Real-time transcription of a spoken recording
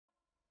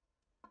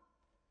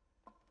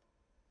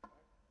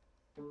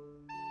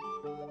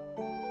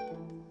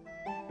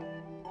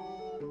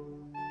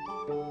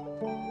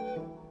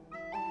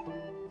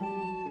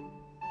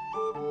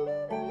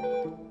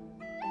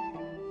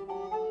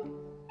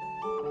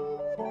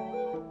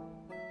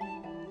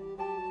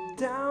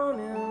down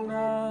in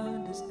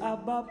Addis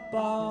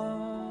Ababa.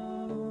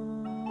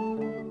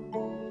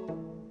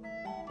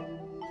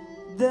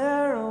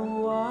 There are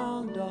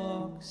wild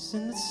dogs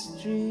in the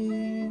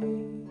street.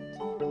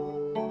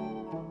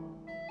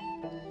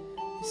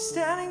 He's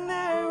standing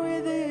there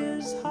with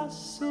his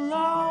hustle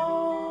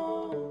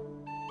on.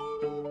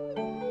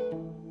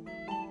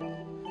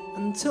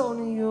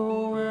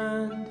 Antonio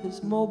and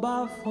his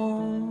mobile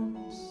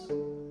phones.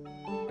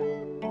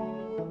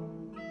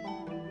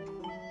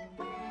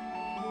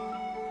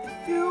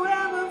 If you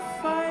ever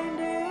find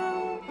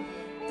him,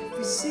 if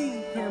you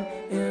see him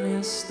in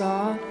his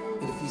star,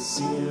 if you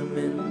see him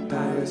in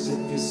Paris,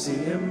 if you see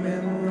him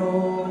in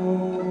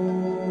Rome,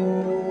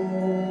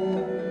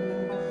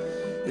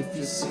 if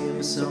you see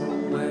him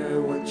somewhere,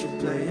 won't you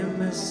play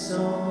him a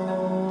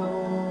song?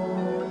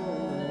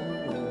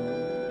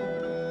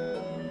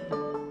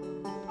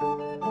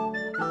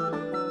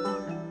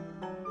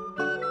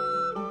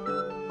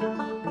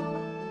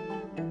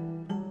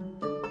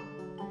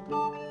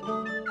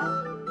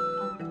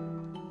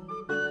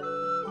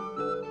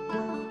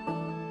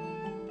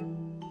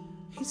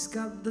 He's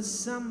got the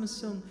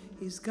Samsung,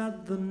 he's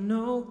got the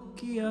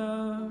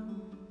Nokia.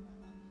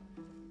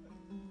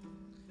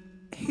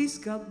 He's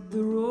got the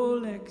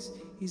Rolex,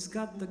 he's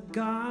got the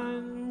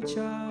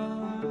ganja.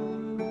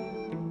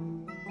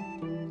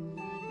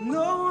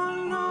 No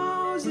one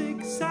knows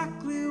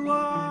exactly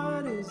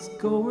what is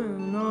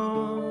going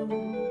on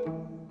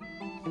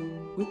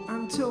with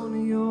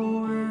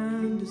Antonio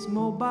and his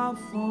mobile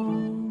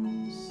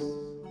phones.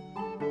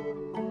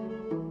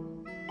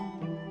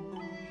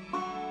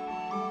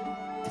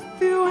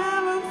 If you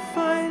ever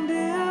find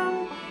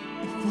him,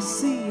 if you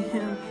see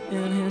him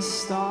in his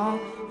star,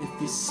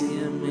 if you see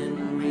him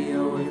in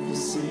Rio, if you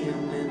see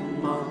him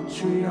in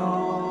Montreal,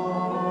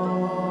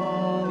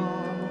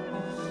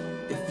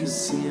 if you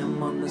see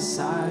him on the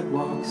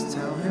sidewalks,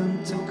 tell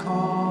him to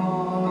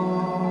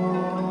call.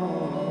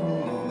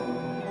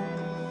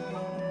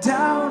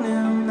 Down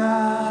in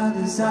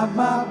Addis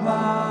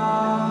Ababa,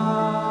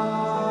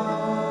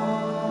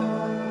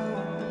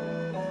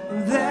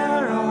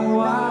 there are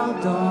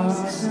wild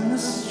dogs in the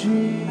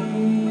street.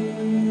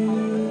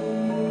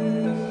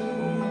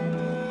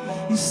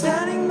 He's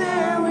standing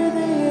there with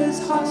his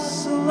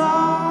hustle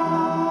on.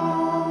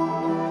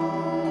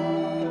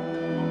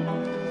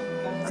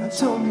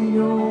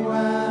 Antonio